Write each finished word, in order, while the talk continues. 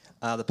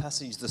The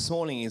passage this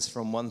morning is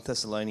from 1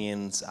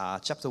 Thessalonians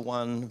chapter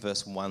 1,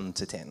 verse 1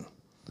 to 10.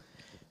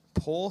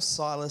 Paul,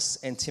 Silas,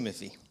 and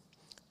Timothy,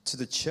 to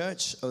the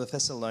church of the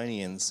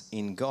Thessalonians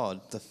in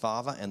God, the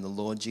Father and the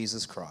Lord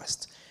Jesus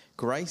Christ,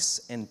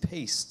 grace and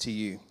peace to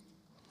you.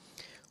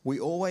 We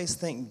always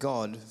thank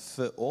God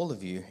for all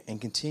of you and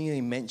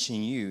continually mention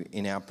you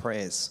in our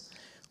prayers.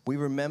 We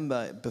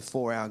remember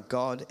before our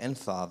God and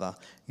Father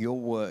your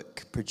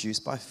work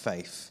produced by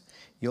faith,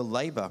 your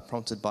labour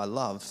prompted by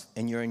love,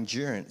 and your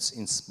endurance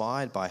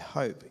inspired by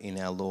hope in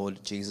our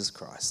Lord Jesus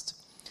Christ.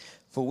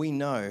 For we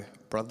know,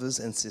 brothers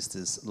and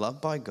sisters,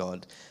 loved by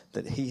God,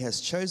 that he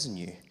has chosen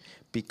you,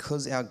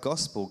 because our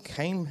gospel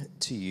came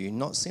to you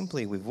not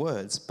simply with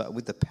words, but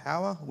with the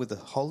power, with the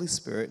Holy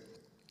Spirit,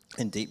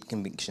 and deep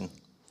conviction.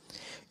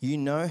 You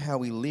know how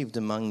we lived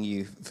among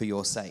you for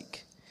your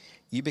sake.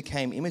 You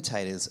became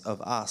imitators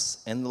of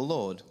us and the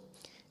Lord,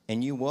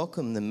 and you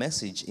welcomed the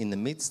message in the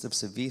midst of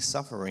severe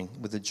suffering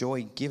with the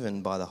joy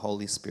given by the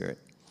Holy Spirit.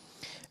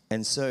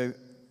 And so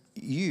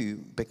you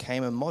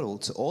became a model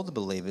to all the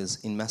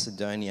believers in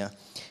Macedonia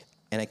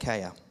and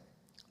Achaia.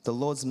 The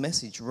Lord's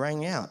message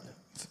rang out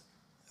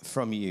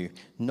from you,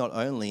 not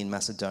only in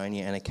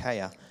Macedonia and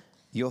Achaia.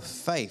 Your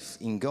faith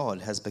in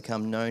God has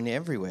become known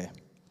everywhere.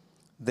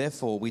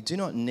 Therefore, we do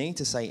not need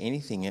to say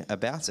anything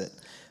about it,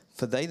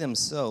 for they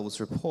themselves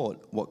report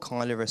what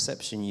kind of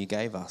reception you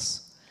gave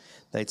us.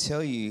 They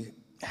tell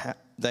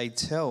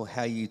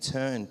how you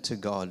turned to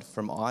God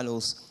from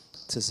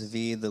idols to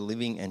serve the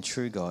living and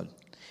true God,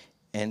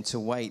 and to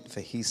wait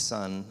for his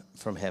Son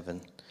from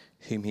heaven,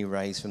 whom he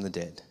raised from the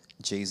dead,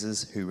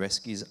 Jesus, who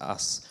rescues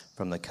us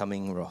from the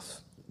coming wrath.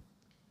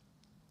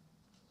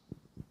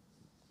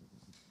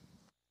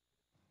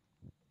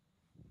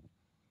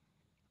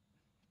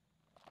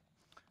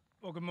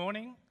 Well, good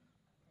morning.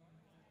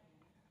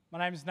 My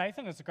name is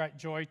Nathan. It's a great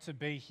joy to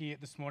be here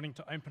this morning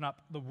to open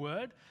up the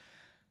Word.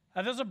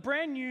 There's a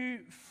brand new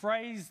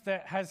phrase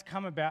that has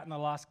come about in the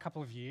last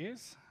couple of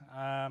years,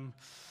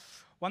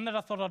 one that I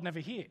thought I'd never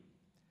hear.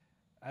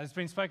 It's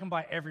been spoken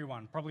by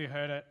everyone. Probably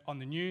heard it on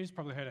the news,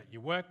 probably heard it at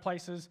your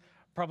workplaces,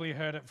 probably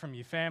heard it from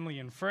your family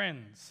and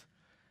friends.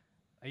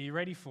 Are you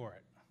ready for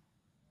it?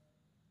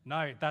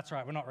 No, that's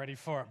right, we're not ready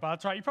for it. But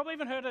that's right, you probably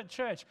even heard it at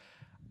church.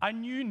 A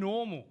new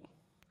normal.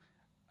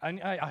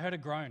 And I heard a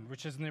groan,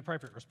 which isn't the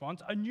appropriate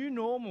response. A new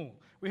normal.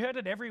 We heard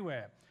it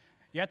everywhere.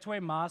 You had to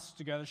wear masks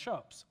to go to the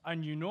shops. A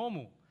new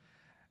normal.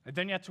 And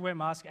then you had to wear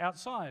masks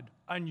outside.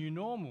 A new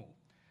normal.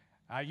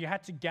 You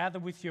had to gather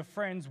with your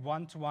friends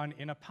one-to-one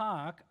in a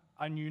park.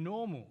 A new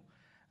normal.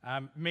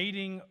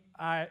 Meeting,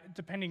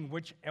 depending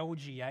which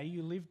LGA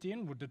you lived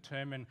in, would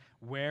determine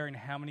where and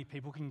how many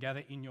people can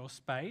gather in your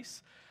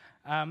space.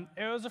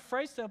 It was a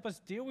phrase to help us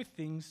deal with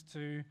things,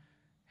 to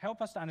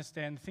help us to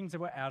understand things that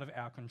were out of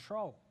our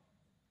control.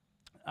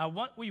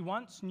 What we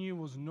once knew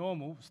was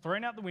normal was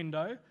thrown out the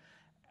window,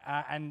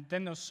 and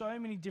then there were so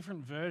many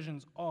different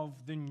versions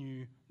of the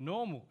new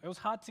normal. It was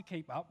hard to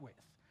keep up with.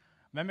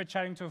 I remember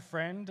chatting to a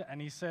friend,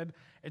 and he said,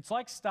 it's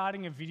like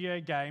starting a video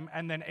game,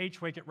 and then each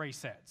week it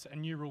resets,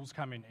 and new rules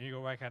come in, and you got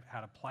to work out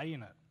how to play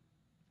in it.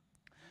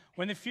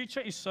 When the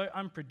future is so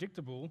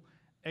unpredictable,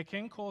 it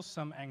can cause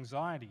some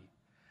anxiety.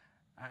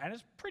 And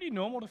it's pretty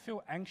normal to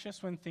feel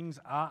anxious when things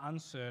are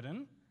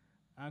uncertain,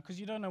 because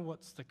you don't know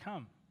what's to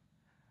come.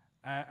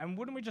 And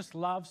wouldn't we just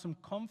love some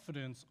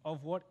confidence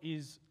of what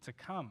is to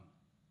come?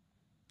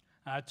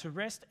 To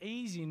rest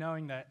easy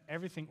knowing that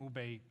everything will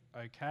be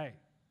okay.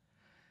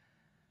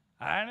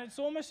 And it's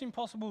almost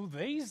impossible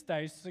these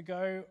days to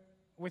go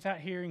without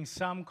hearing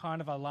some kind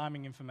of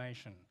alarming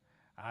information.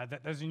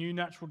 That there's a new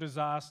natural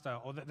disaster,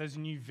 or that there's a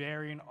new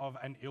variant of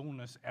an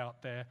illness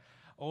out there,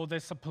 or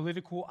there's some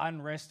political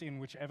unrest in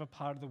whichever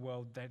part of the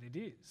world that it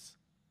is.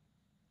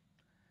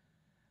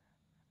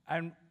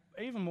 And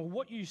even more,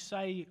 what you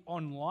say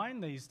online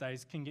these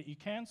days can get you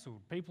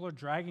cancelled. People are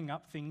dragging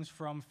up things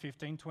from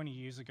 15, 20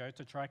 years ago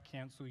to try to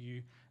cancel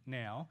you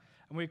now.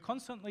 And we're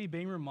constantly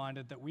being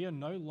reminded that we are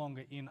no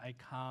longer in a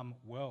calm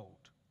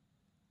world.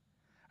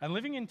 And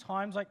living in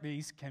times like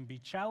these can be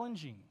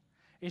challenging,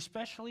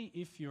 especially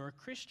if you're a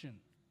Christian.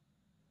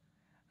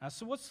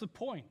 So what's the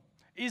point?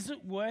 Is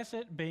it worth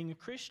it being a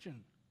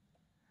Christian?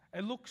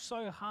 It looks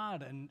so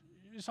hard, and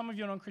some of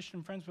your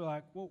non-Christian friends were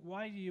like, well,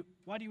 why do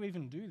you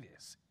even do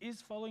this?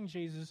 Is following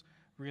Jesus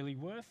really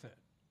worth it?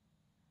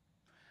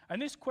 And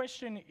this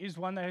question is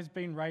one that has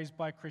been raised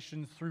by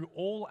Christians through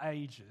all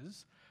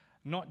ages,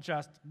 not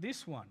just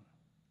this one.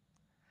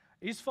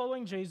 Is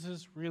following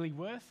Jesus really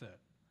worth it?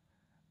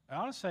 I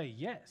want to say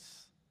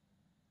yes.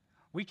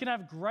 We can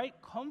have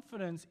great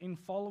confidence in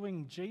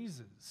following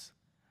Jesus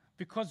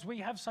because we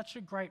have such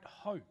a great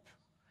hope.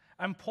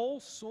 And Paul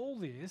saw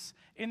this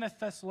in the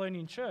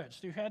Thessalonian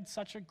church, who had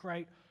such a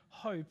great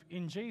hope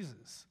in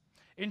Jesus.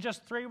 In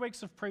just 3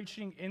 weeks of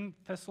preaching in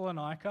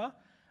Thessalonica,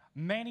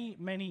 many,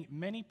 many,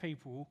 many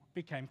people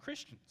became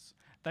Christians.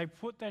 They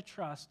put their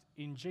trust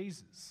in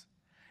Jesus.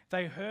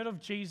 They heard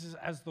of Jesus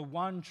as the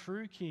one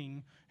true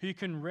King who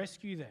can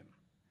rescue them,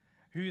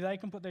 who they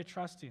can put their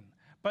trust in.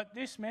 But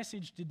this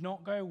message did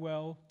not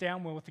go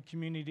down well with the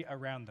community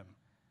around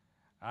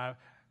them.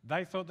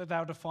 They thought that they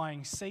were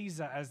defying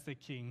Caesar as their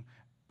king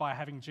by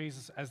having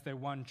Jesus as their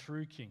one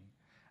true king.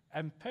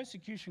 And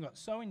persecution got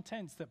so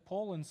intense that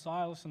Paul and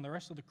Silas and the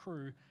rest of the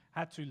crew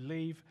had to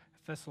leave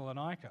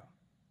Thessalonica.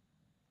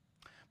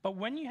 But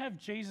when you have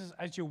Jesus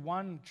as your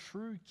one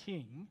true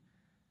king,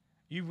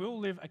 you will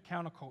live a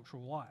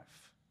countercultural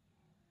life.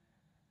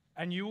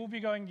 And you will be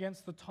going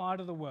against the tide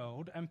of the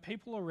world, and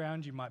people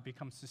around you might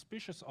become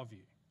suspicious of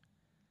you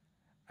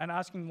and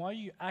asking why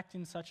you act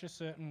in such a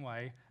certain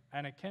way,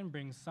 and it can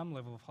bring some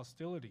level of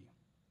hostility.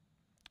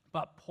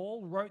 But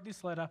Paul wrote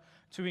this letter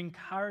to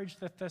encourage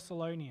the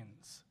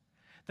Thessalonians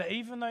that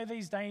even though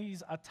these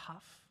days are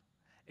tough,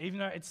 even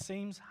though it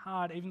seems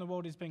hard, even the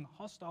world is being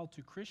hostile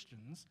to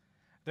Christians,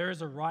 there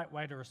is a right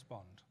way to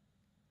respond.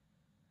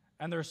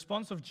 And the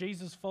response of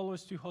Jesus'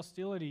 followers to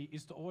hostility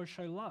is to always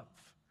show love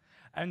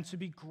and to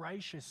be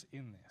gracious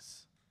in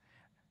this.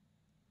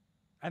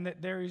 And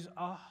that there is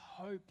a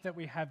hope that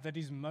we have that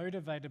is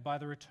motivated by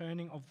the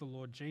returning of the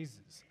Lord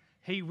Jesus.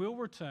 He will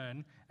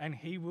return and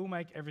he will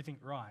make everything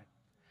right.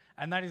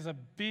 And that is a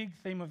big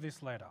theme of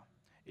this letter,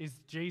 is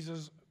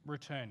Jesus'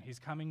 return. He's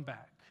coming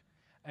back.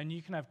 And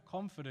you can have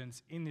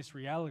confidence in this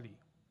reality.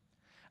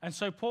 And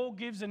so Paul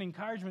gives an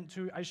encouragement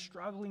to a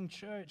struggling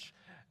church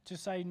to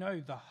say, no,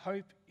 the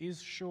hope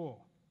is sure.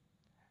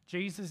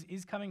 Jesus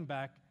is coming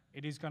back.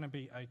 It is going to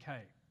be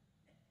okay.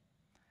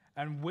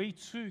 And we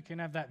too can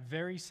have that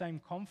very same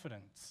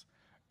confidence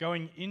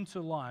going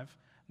into life,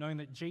 knowing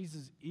that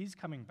Jesus is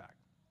coming back.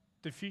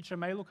 The future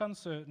may look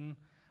uncertain,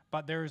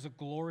 but there is a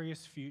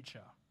glorious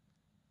future.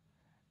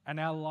 And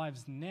our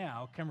lives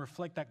now can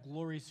reflect that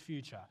glorious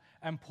future.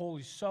 And Paul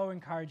is so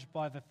encouraged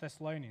by the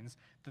Thessalonians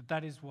that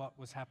that is what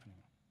was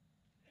happening.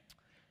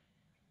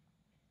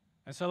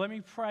 And so let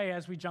me pray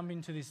as we jump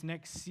into this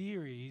next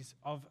series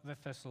of the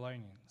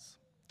Thessalonians.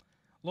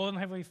 Lord and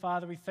Heavenly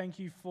Father, we thank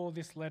you for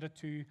this letter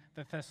to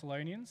the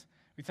Thessalonians.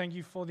 We thank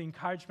you for the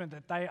encouragement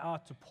that they are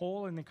to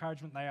Paul and the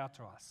encouragement they are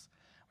to us.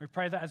 We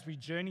pray that as we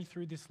journey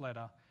through this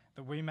letter,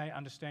 that we may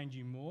understand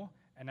you more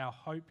and our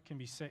hope can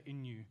be set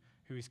in you,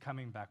 who is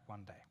coming back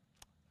one day.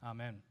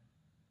 Amen.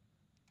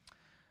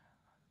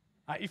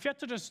 If you had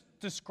to just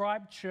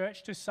describe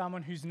church to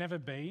someone who's never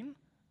been,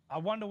 I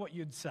wonder what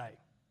you'd say.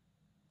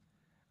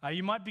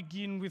 You might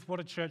begin with what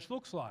a church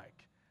looks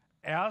like.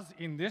 Ours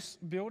in this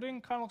building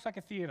kind of looks like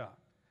a theatre.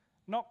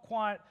 Not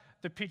quite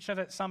the picture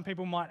that some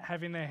people might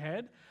have in their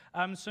head.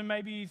 So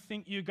maybe you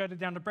think you go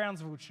down to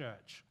Brownsville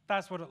Church.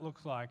 That's what it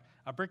looks like.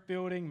 A brick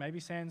building, maybe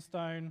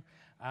sandstone.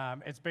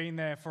 It's been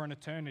there for an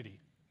eternity.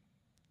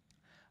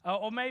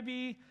 Or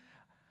maybe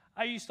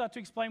you start to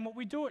explain what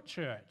we do at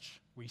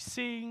church. We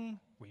sing,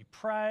 we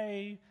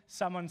pray,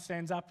 someone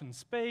stands up and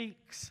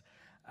speaks.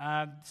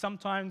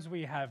 Sometimes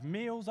we have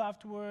meals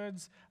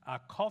afterwards.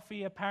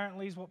 Coffee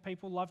apparently is what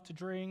people love to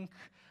drink.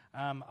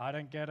 I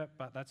don't get it,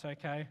 but that's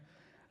okay.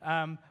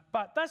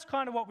 But that's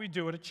kind of what we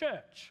do at a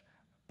church.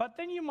 But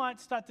then you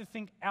might start to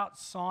think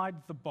outside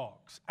the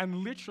box and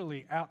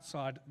literally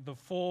outside the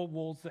four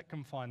walls that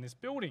confine this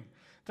building.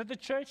 That the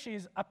church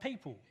is a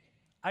people,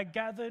 a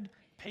gathered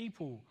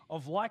people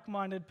of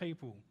like-minded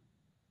people.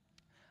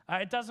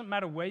 It doesn't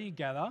matter where you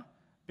gather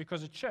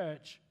because a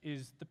church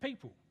is the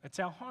people. It's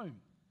our home.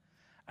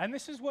 And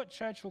this is what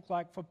church looked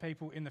like for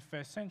people in the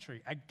first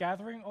century, a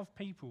gathering of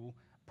people,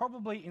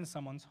 probably in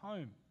someone's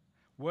home,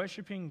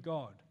 worshipping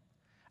God.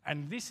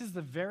 And this is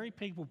the very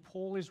people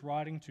Paul is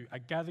writing to, a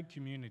gathered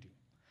community.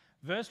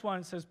 Verse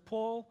 1 says,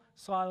 Paul,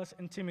 Silas,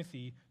 and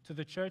Timothy to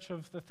the church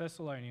of the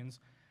Thessalonians,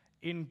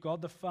 in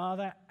God the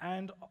Father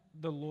and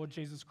the Lord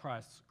Jesus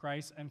Christ,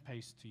 grace and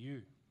peace to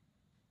you.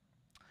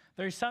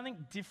 There is something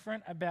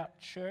different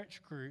about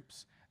church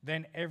groups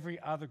than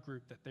every other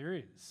group that there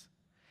is.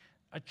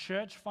 A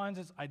church finds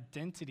its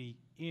identity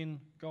in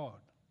God.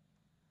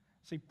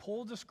 See,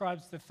 Paul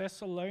describes the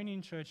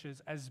Thessalonian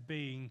churches as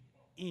being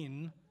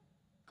in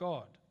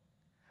God,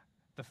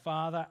 the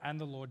Father and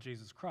the Lord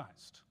Jesus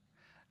Christ.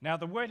 Now,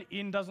 the word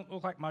in doesn't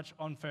look like much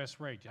on first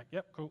read.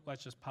 Yep, cool,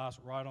 let's just pass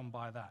right on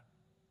by that.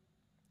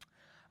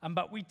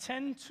 But we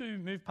tend to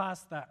move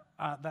past that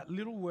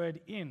little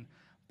word in.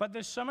 But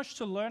there's so much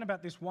to learn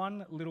about this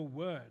one little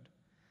word.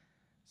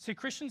 See,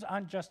 Christians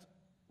aren't just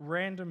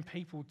random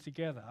people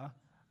together,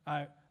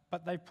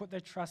 but they put their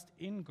trust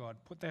in God,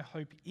 put their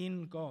hope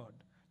in God,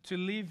 to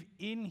live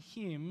in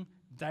Him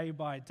day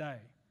by day.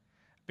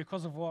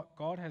 Because of what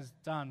God has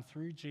done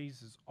through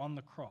Jesus on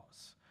the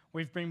cross.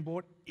 We've been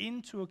brought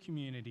into a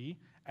community,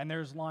 and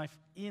there is life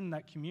in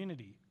that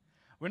community.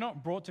 We're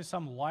not brought to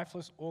some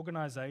lifeless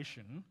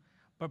organization,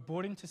 but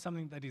brought into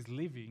something that is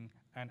living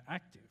and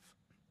active.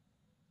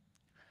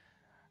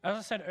 As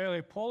I said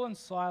earlier, Paul and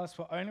Silas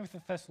were only with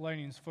the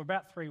Thessalonians for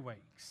about 3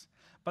 weeks,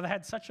 but they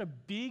had such a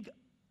big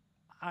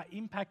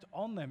impact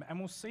on them, and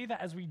we'll see that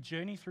as we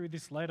journey through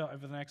this letter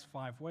over the next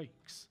 5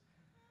 weeks.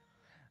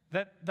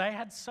 That they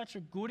had such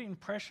a good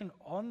impression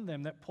on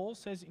them that Paul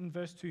says in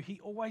verse 2, he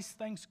always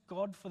thanks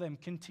God for them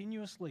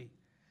continuously,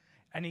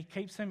 and he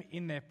keeps them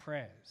in their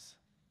prayers.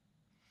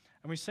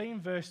 And we see in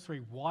verse 3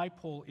 why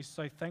Paul is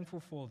so thankful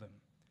for them.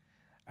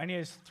 And he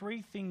has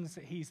 3 things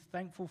that he's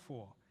thankful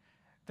for: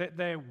 that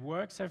their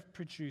works have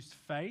produced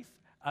faith,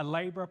 a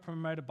labor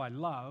promoted by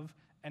love,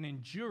 and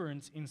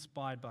endurance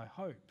inspired by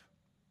hope.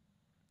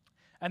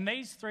 And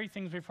these 3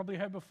 things we've probably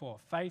heard before: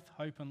 faith,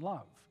 hope, and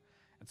love.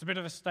 It's a bit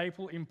of a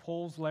staple in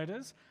Paul's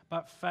letters,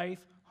 but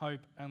faith,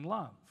 hope, and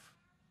love.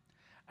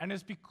 And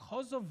it's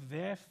because of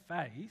their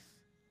faith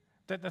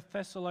that the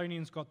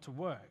Thessalonians got to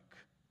work.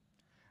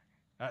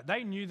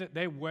 They knew that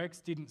their works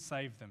didn't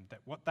save them,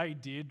 that what they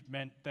did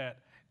meant that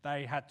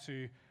they had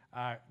to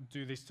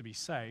do this to be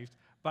saved,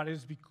 but it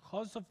was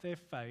because of their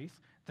faith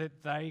that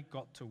they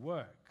got to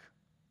work.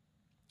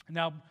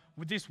 Now,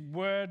 with this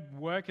word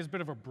work is a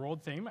bit of a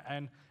broad theme,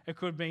 and it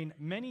could mean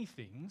many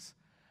things,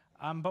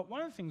 but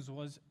one of the things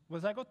was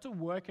they got to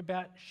work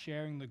about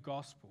sharing the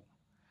gospel.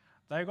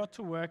 They got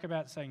to work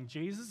about saying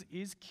Jesus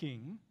is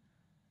king,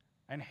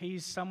 and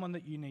he's someone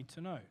that you need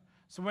to know.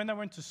 So when they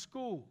went to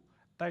school,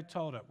 they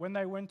told it. When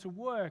they went to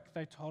work,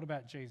 they told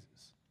about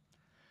Jesus.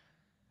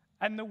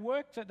 And the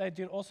work that they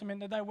did also meant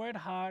that they worked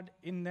hard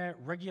in their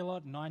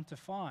regular 9 to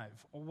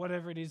 5, or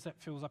whatever it is that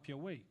fills up your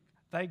week.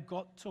 They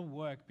got to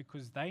work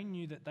because they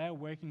knew that they are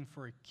working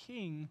for a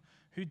king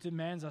who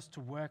demands us to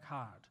work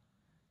hard,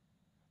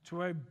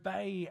 to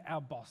obey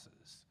our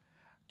bosses,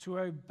 to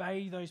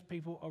obey those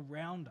people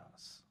around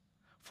us.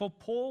 For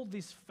Paul,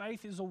 this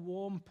faith is a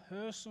warm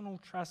personal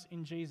trust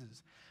in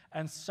Jesus.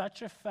 And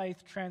such a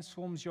faith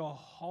transforms your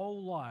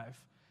whole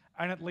life,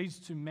 and it leads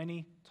to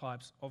many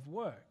types of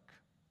work.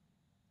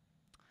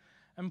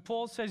 And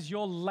Paul says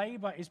your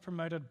labor is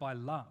promoted by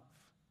love.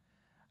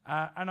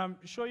 And I'm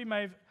sure you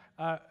may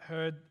have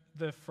heard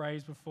the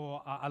phrase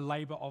before, a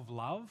labor of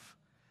love,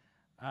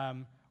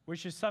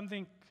 which is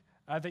something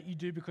that you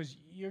do because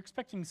you're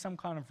expecting some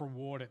kind of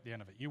reward at the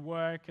end of it. You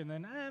work and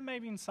then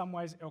maybe in some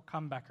ways it'll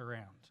come back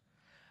around.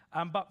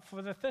 But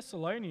for the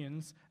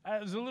Thessalonians,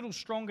 it was a little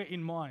stronger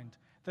in mind.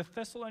 The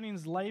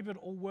Thessalonians labored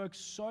or worked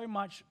so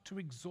much to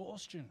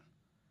exhaustion.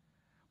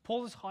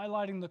 Paul is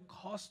highlighting the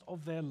cost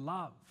of their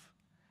love,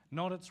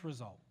 not its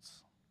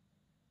results.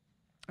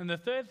 And the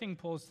third thing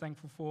Paul is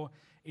thankful for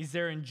is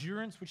their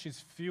endurance, which is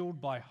fueled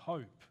by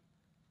hope.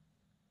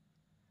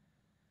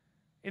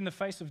 In the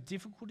face of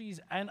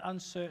difficulties and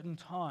uncertain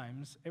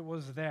times, it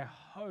was their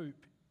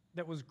hope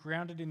that was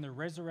grounded in the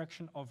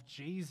resurrection of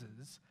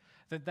Jesus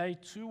that they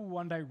too will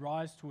one day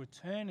rise to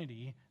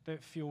eternity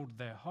that fueled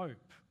their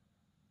hope.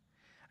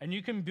 And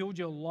you can build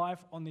your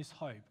life on this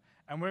hope.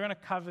 And we're going to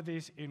cover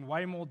this in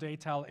way more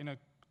detail in a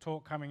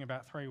talk coming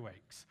about 3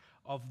 weeks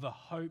of the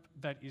hope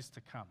that is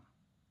to come.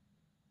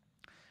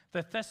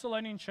 The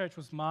Thessalonian church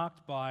was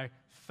marked by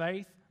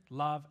faith,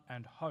 love,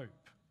 and hope.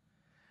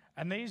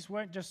 And these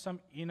weren't just some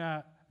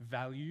inner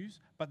values,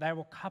 but they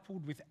were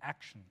coupled with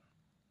action.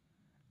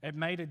 It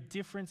made a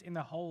difference in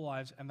their whole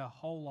lives, and their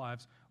whole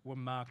lives were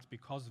marked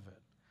because of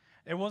it.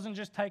 It wasn't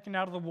just taken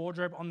out of the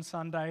wardrobe on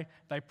Sunday,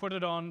 they put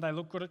it on, they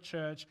look good at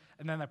church,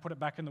 and then they put it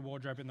back in the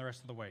wardrobe in the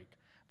rest of the week.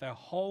 Their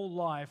whole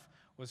life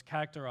was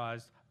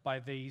characterized by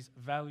these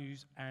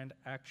values and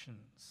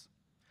actions.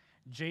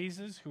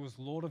 Jesus, who was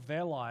Lord of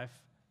their life,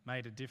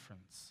 made a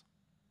difference.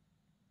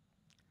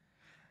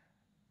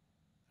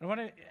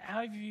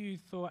 How have you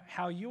thought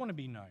how you want to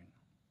be known?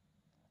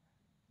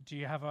 Do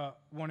you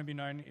want to be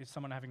known as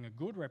someone having a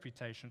good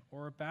reputation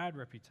or a bad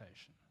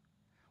reputation?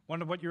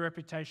 Wonder what your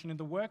reputation in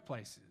the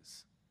workplace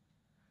is,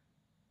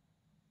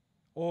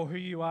 or who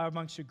you are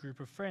amongst your group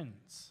of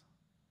friends.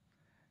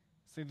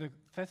 See, the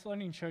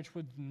Thessalonian church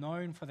was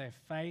known for their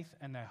faith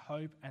and their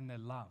hope and their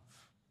love.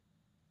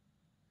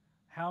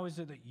 How is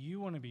it that you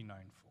want to be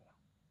known for?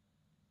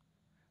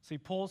 See,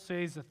 Paul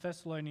sees the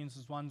Thessalonians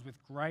as ones with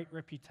great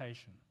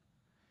reputation,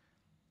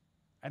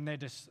 and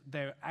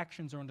their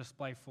actions are on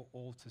display for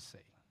all to see.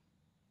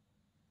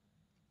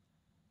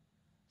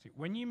 See,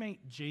 when you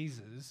meet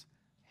Jesus,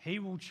 he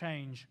will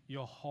change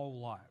your whole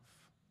life.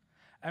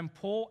 And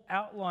Paul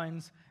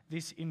outlines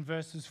this in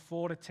verses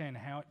 4 to 10,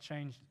 how it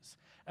changes.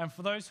 And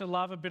for those who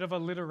love a bit of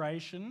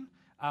alliteration,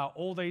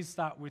 all these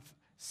start with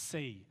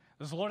C.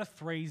 There's a lot of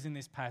threes in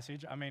this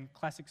passage. I mean,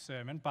 classic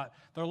sermon, but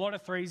there are a lot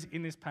of threes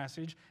in this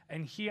passage.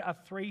 And here are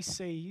 3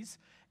 C's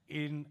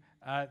in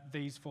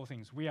these 4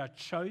 things. We are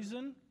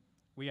chosen,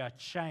 we are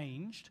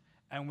changed,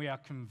 and we are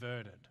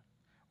converted.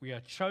 We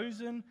are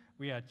chosen,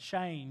 we are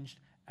changed,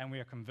 and we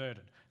are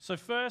converted. So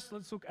first,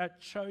 let's look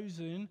at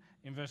chosen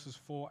in verses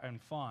 4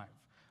 and 5,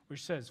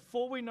 which says,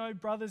 "For we know,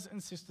 brothers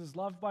and sisters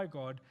loved by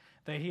God,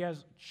 that he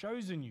has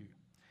chosen you,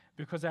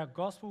 because our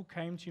gospel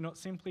came to you not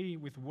simply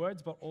with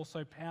words, but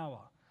also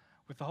power,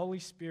 with the Holy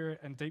Spirit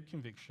and deep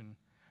conviction.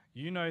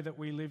 You know that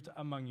we lived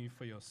among you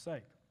for your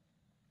sake."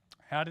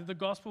 How did the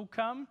gospel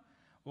come?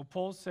 Well,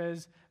 Paul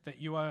says that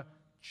you are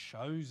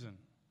chosen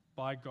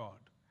by God.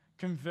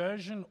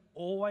 Conversion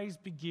always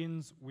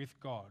begins with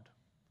God,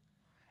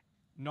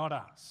 not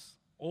us.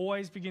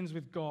 Always begins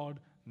with God,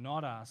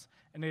 not us.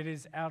 And it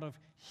is out of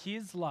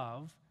his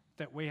love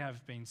that we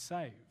have been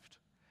saved.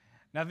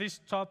 Now, this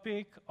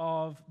topic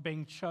of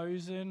being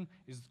chosen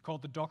is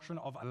called the doctrine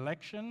of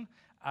election.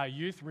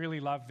 Youth really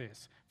love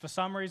this. For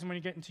some reason, when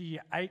you get into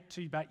year 8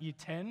 to about year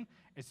 10,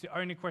 it's the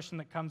only question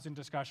that comes in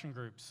discussion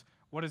groups.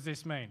 What does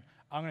this mean?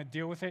 I'm going to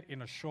deal with it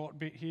in a short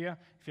bit here.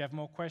 If you have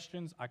more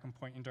questions, I can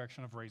point in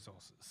direction of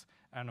resources,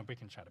 and we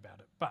can chat about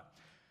it. But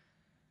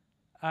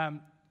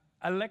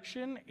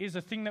election is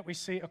a thing that we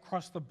see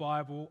across the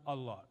Bible a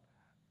lot,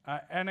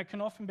 and it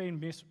can often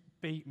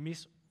be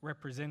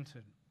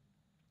misrepresented.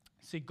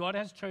 See, God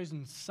has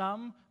chosen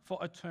some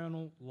for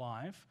eternal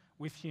life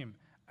with him,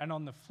 and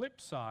on the flip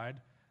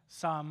side,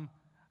 some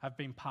have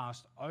been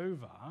passed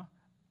over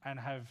and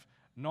have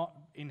not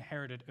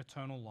inherited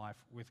eternal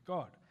life with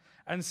God.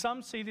 And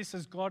some see this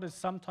as God as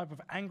some type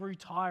of angry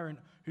tyrant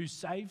who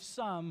saves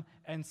some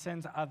and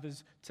sends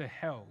others to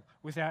hell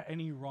without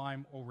any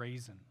rhyme or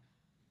reason.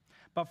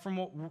 But from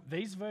what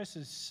these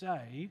verses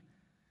say,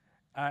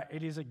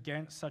 it is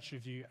against such a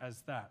view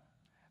as that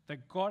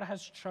God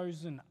has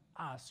chosen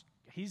us,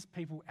 his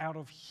people, out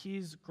of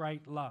his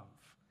great love.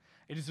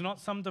 It is not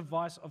some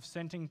device of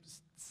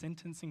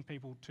sentencing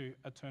people to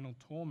eternal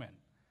torment,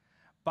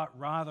 but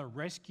rather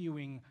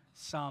rescuing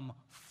some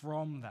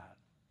from that.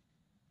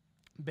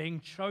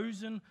 Being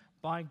chosen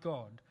by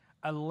God,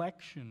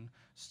 election,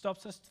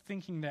 stops us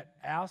thinking that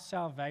our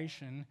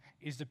salvation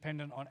is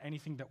dependent on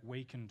anything that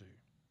we can do.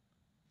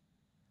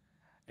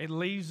 It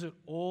leaves it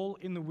all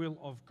in the will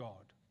of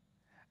God.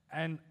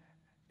 And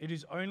it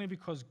is only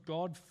because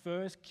God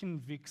first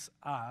convicts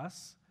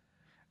us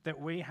that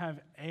we have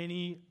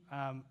any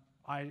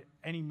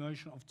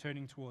motion of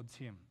turning towards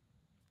him.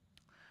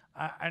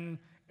 And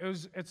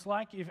it's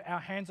like if our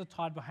hands are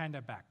tied behind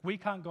our back. We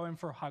can't go in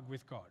for a hug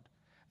with God.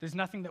 There's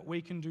nothing that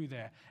we can do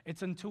there.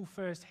 It's until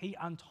first he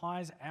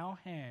unties our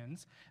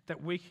hands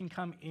that we can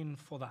come in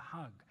for the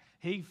hug.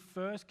 He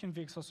first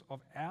convicts us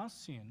of our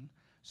sin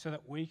so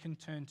that we can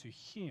turn to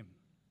him.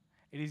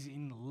 It is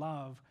in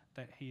love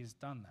that he has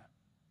done that.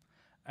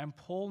 And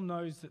Paul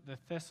knows that the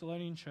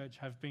Thessalonian church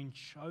have been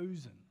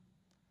chosen,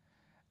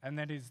 and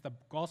that is the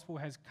gospel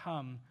has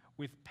come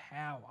with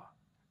power,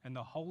 and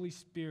the Holy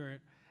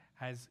Spirit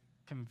has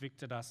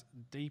convicted us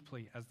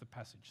deeply, as the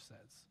passage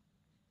says.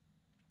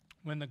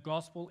 When the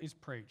gospel is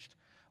preached,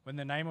 when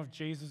the name of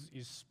Jesus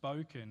is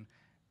spoken,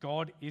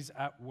 God is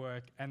at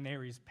work and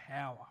there is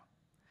power.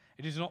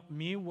 It is not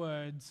mere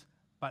words,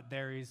 but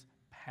there is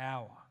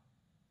power.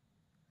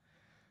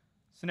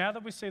 So now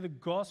that we see the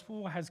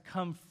gospel has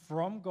come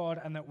from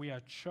God and that we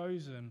are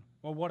chosen,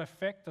 well, what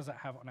effect does it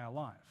have on our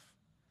life?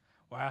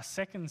 Well, our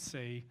second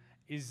C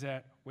is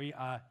that we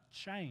are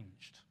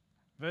changed.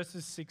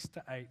 Verses 6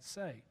 to 8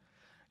 say,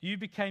 "You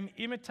became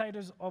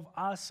imitators of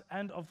us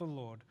and of the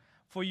Lord,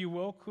 for you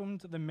welcomed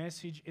the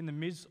message in the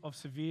midst of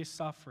severe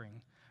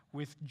suffering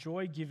with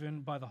joy given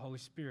by the Holy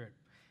Spirit.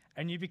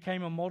 And you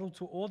became a model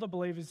to all the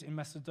believers in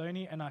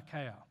Macedonia and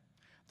Achaia.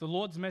 The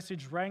Lord's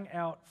message rang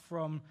out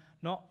from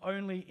not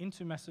only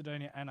into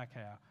Macedonia and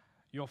Achaia.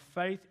 Your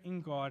faith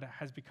in God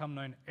has become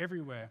known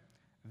everywhere.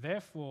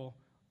 Therefore,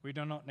 we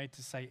do not need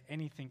to say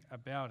anything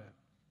about it."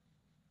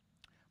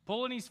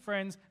 Paul and his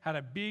friends had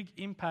a big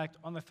impact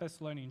on the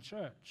Thessalonian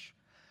church,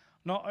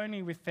 not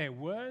only with their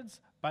words,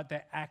 but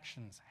their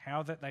actions,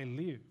 how that they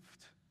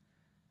lived.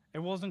 It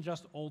wasn't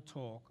just all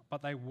talk,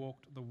 but they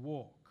walked the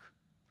walk.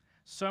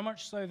 So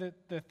much so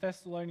that the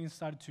Thessalonians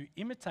started to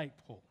imitate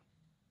Paul.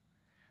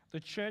 The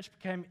church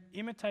became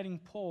imitating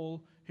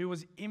Paul, who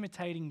was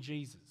imitating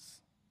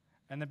Jesus,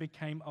 and they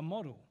became a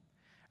model.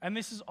 And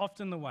this is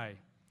often the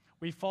way.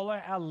 We follow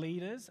our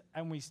leaders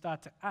and we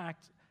start to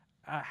act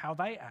how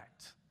they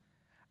act.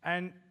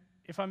 And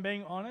if I'm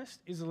being honest,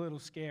 is a little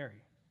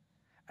scary.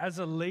 As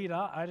a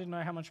leader, I didn't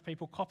know how much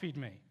people copied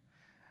me.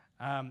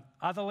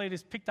 Other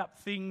leaders picked up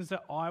things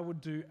that I would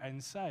do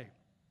and say.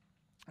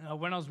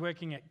 When I was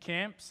working at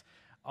camps,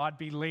 I'd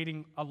be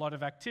leading a lot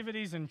of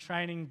activities and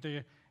training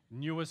the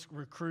newest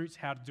recruits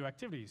how to do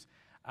activities.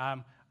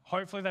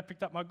 Hopefully they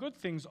picked up my good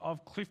things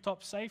of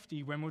clifftop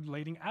safety when we're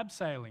leading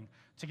abseiling,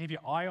 to keep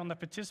your eye on the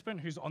participant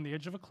who's on the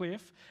edge of a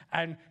cliff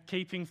and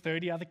keeping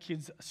 30 other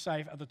kids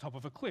safe at the top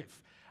of a cliff.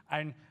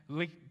 And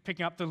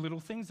picking up the little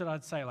things that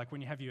I'd say, like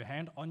when you have your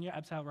hand on your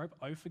abseil rope,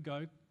 O for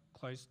go,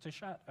 close to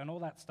shut, and all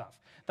that stuff.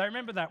 They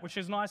remember that, which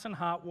is nice and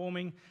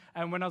heartwarming.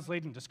 And when I was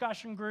leading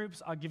discussion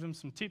groups, I'd give them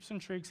some tips and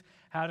tricks,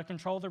 how to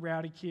control the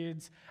rowdy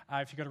kids.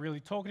 If you've got a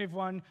really talkative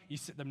one, you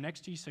sit them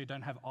next to you so you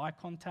don't have eye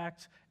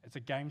contact. It's a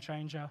game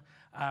changer.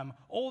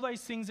 All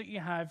those things that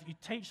you have, you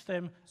teach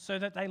them so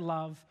that they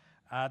love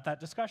that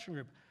discussion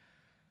group.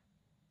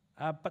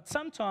 But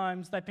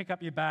sometimes they pick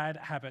up your bad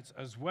habits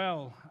as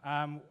well.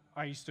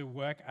 I used to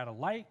work at a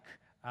lake,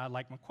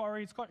 Lake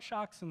Macquarie. It's got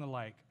sharks in the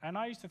lake. And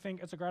I used to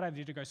think it's a great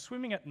idea to go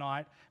swimming at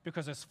night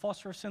because there's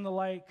phosphorus in the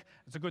lake.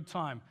 It's a good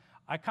time.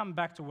 I come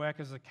back to work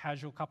as a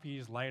casual a couple of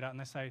years later and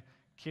they say,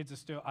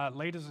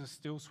 leaders are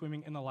still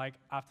swimming in the lake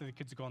after the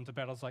kids have gone to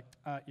bed. I was like,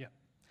 yeah,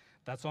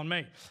 that's on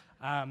me.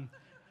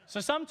 So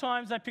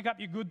sometimes they pick up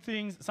your good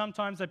things.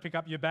 Sometimes they pick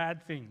up your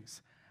bad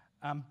things.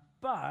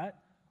 But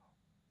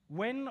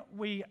when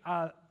we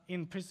are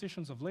in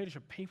positions of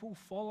leadership, people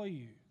follow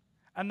you.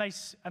 And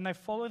they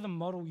follow the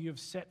model you have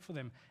set for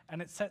them.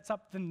 And it sets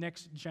up the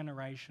next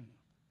generation.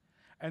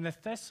 And the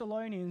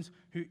Thessalonians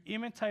who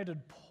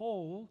imitated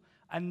Paul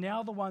are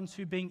now the ones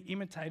who are being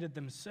imitated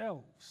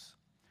themselves.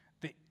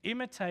 The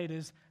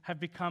imitators have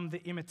become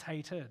the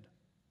imitated,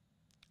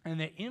 and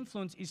their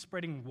influence is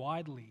spreading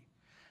widely.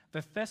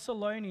 The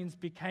Thessalonians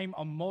became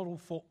a model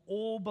for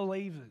all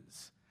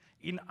believers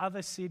in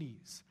other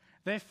cities.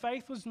 Their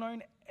faith was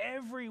known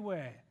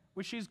everywhere,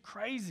 which is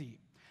crazy.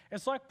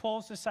 It's like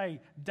Paul's to say,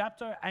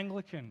 Dapto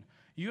Anglican,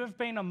 you have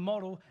been a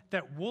model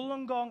that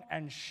Wollongong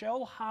and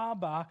Shell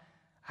Harbour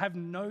have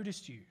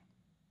noticed you.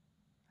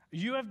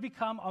 You have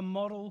become a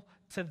model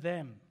to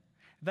them.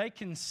 They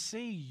can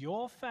see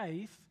your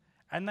faith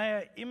and they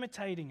are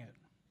imitating it.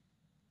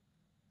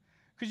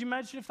 Could you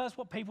imagine if that's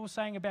what people were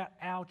saying about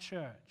our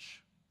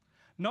church?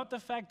 Not the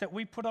fact that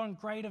we put on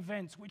great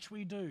events, which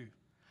we do.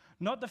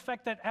 Not the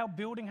fact that our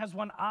building has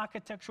won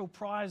architectural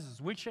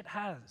prizes, which it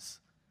has.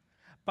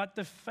 But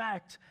the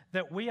fact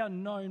that we are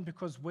known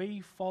because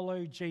we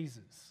follow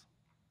Jesus.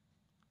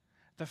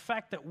 The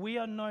fact that we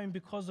are known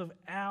because of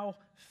our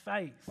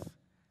faith.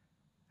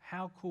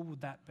 How cool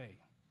would that be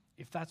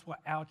if that's what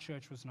our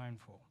church was known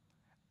for?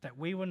 That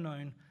we were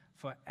known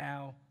for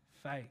our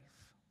faith.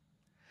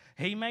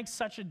 He makes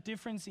such a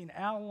difference in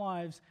our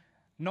lives,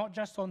 not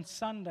just on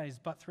Sundays,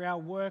 but through our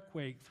work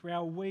week, through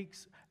our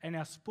weeks, and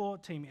our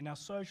sport team, in our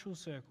social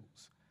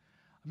circles.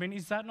 I mean,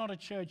 is that not a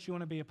church you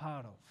want to be a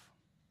part of?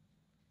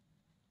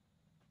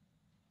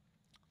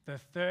 The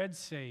third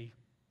C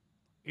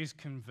is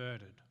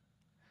converted.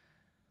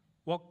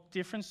 What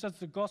difference does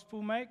the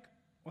gospel make?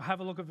 Well,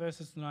 have a look at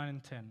verses 9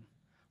 and 10.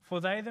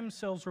 For they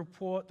themselves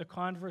report the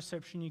kind of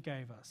reception you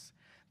gave us.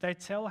 They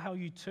tell how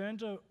you turned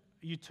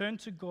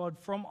to God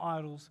from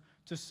idols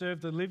to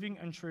serve the living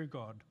and true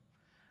God,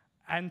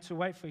 and to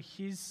wait for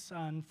his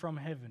Son from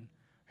heaven,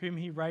 whom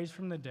he raised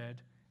from the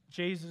dead,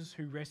 Jesus,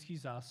 who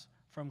rescues us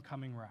from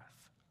coming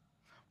wrath.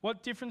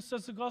 What difference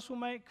does the gospel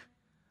make?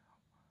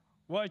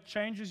 Well, it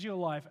changes your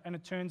life and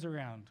it turns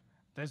around.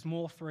 There's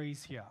more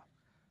threes here.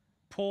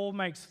 Paul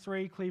makes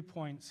 3 clear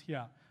points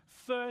here.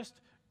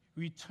 First,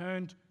 we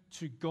turned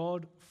to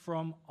God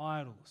from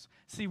idols.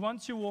 See,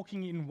 once you're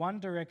walking in one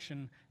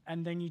direction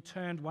and then you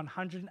turned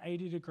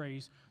 180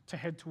 degrees to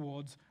head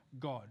towards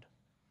God.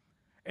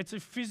 It's a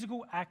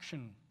physical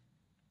action.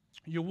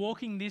 You're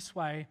walking this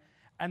way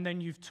and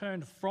then you've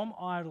turned from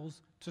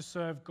idols to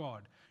serve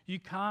God. You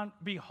can't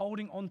be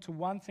holding on to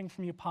one thing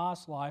from your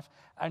past life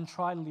and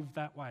try to live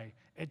that way.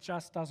 It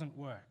just doesn't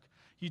work.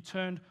 You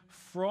turned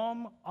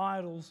from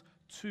idols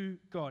to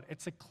God.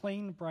 It's a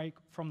clean break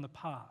from the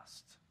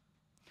past.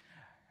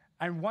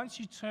 And once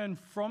you turn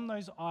from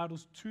those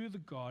idols to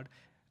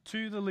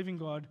the living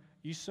God,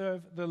 you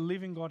serve the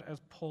living God,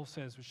 as Paul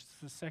says, which is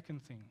the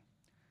second thing.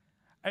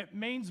 It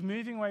means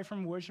moving away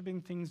from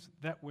worshipping things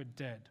that were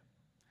dead.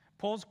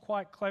 Paul's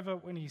quite clever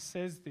when he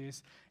says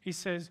this. He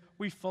says,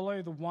 we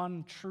follow the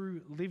one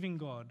true living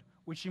God,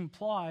 which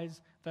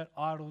implies that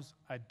idols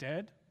are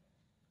dead.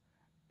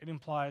 It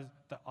implies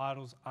that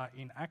idols are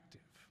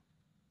inactive.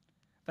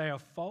 They are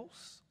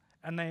false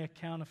and they are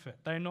counterfeit.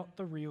 They are not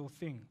the real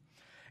thing.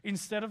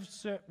 Instead of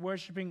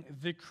worshipping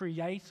the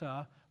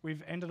Creator,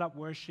 we've ended up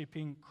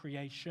worshipping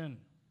creation.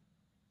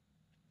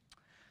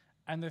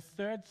 And the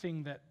third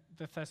thing that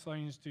the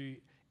Thessalonians do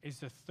is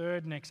the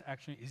third next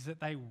action is that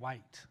they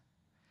wait.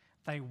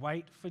 They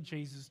wait for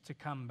Jesus to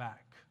come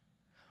back.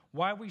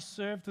 While we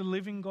serve the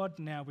living God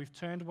now, we've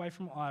turned away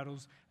from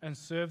idols and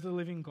serve the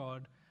living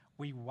God,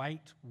 we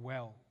wait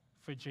well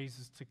for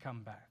Jesus to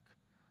come back.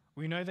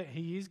 We know that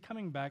he is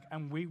coming back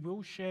and we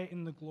will share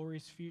in the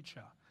glorious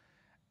future.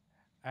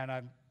 And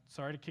I'm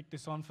sorry to kick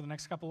this on for the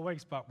next couple of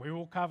weeks, but we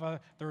will cover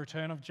the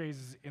return of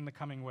Jesus in the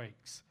coming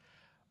weeks.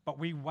 But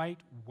we wait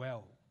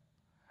well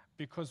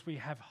because we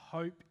have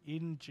hope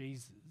in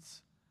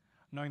Jesus,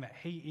 knowing that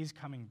he is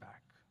coming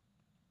back.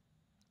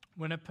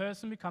 When a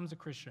person becomes a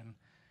Christian,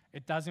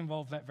 it does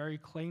involve that very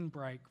clean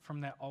break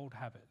from their old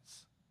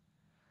habits.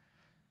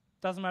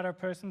 Doesn't matter a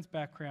person's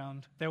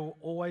background, there will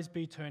always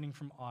be turning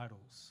from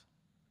idols.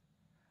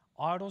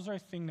 Idols are a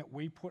thing that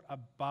we put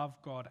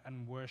above God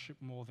and worship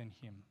more than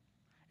him.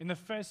 In the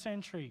first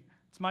century,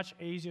 it's much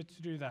easier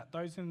to do that.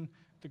 Those in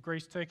the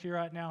Greece, Turkey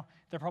right now,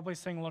 they're probably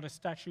seeing a lot of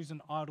statues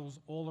and idols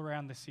all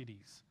around the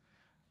cities.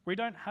 We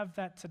don't have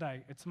that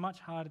today. It's much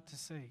harder to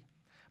see.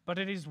 But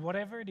it is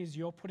whatever it is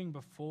you're putting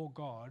before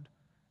God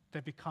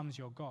that becomes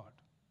your God.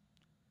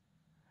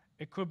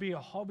 It could be a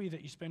hobby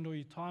that you spend all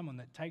your time on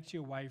that takes you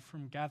away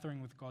from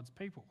gathering with God's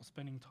people or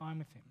spending time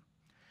with him.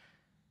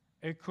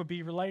 It could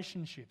be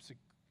relationships.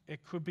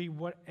 It could be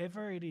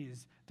whatever it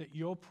is that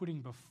you're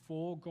putting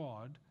before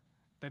God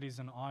that is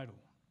an idol.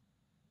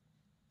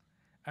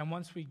 And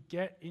once we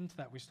get into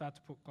that, we start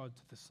to put God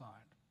to the side.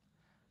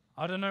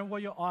 I don't know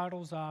what your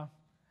idols are,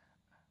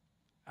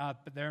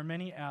 but there are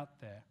many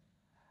out there.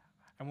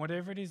 And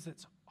whatever it is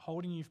that's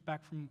holding you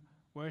back from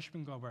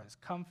worshiping God, whether it's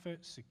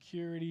comfort,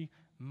 security,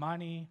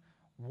 money,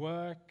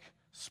 work,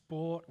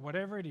 sport,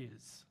 whatever it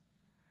is,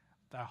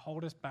 they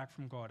hold us back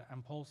from God.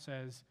 And Paul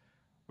says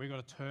we've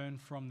got to turn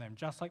from them.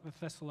 Just like the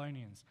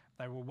Thessalonians.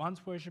 They were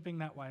once worshiping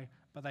that way,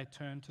 but they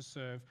turned to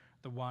serve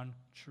the one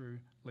true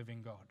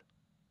living God.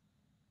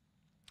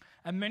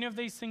 And many of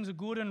these things are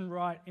good in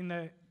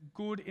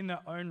their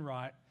own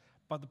right,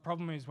 but the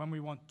problem is when we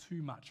want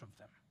too much of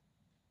them.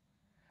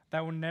 They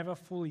will never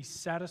fully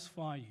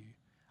satisfy you.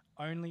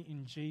 Only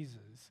in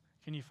Jesus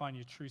can you find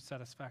your true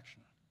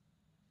satisfaction.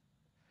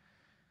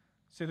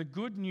 So the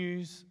good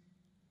news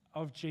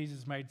of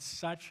Jesus made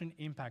such an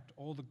impact,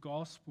 or the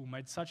gospel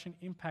made such an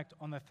impact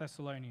on the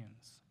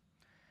Thessalonians.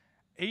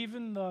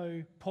 Even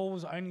though Paul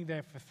was only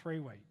there for 3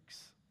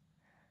 weeks,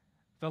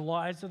 the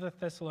lives of the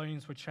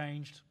Thessalonians were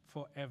changed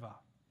forever.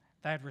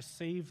 They had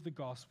received the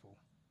gospel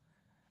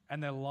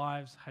and their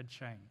lives had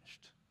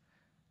changed.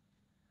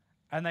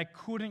 And they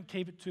couldn't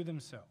keep it to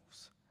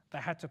themselves. They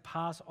had to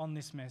pass on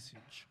this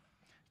message.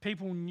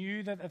 People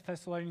knew that the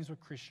Thessalonians were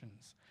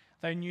Christians.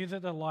 They knew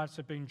that their lives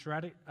had been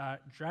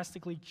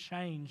drastically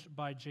changed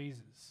by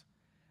Jesus,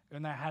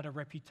 and they had a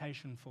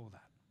reputation for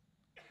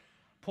that.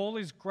 Paul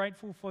is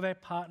grateful for their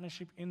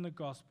partnership in the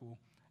gospel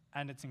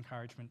and its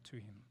encouragement to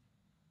him.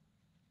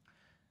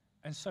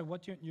 And so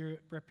what do you want your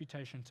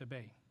reputation to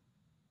be?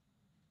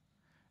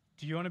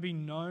 Do you want to be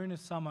known as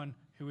someone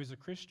who is a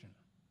Christian?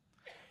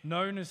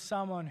 Known as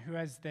someone who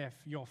has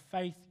your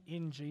faith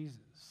in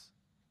Jesus?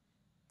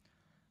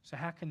 So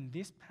how can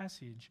this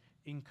passage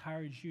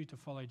encourage you to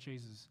follow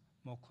Jesus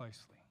more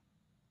closely?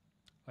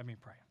 Let me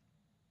pray.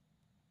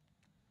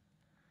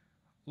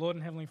 Lord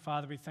and Heavenly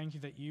Father, we thank you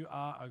that you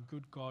are a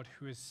good God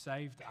who has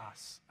saved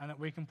us and that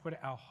we can put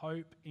our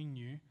hope in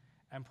you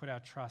and put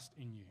our trust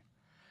in you.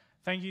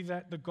 Thank you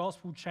that the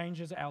gospel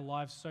changes our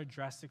lives so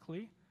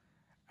drastically,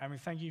 and we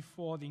thank you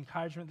for the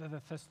encouragement that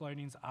the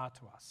Thessalonians are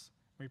to us.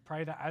 We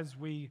pray that as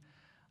we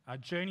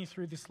journey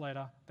through this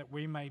letter, that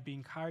we may be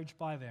encouraged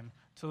by them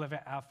to live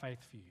out our faith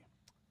for you.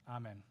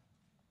 Amen.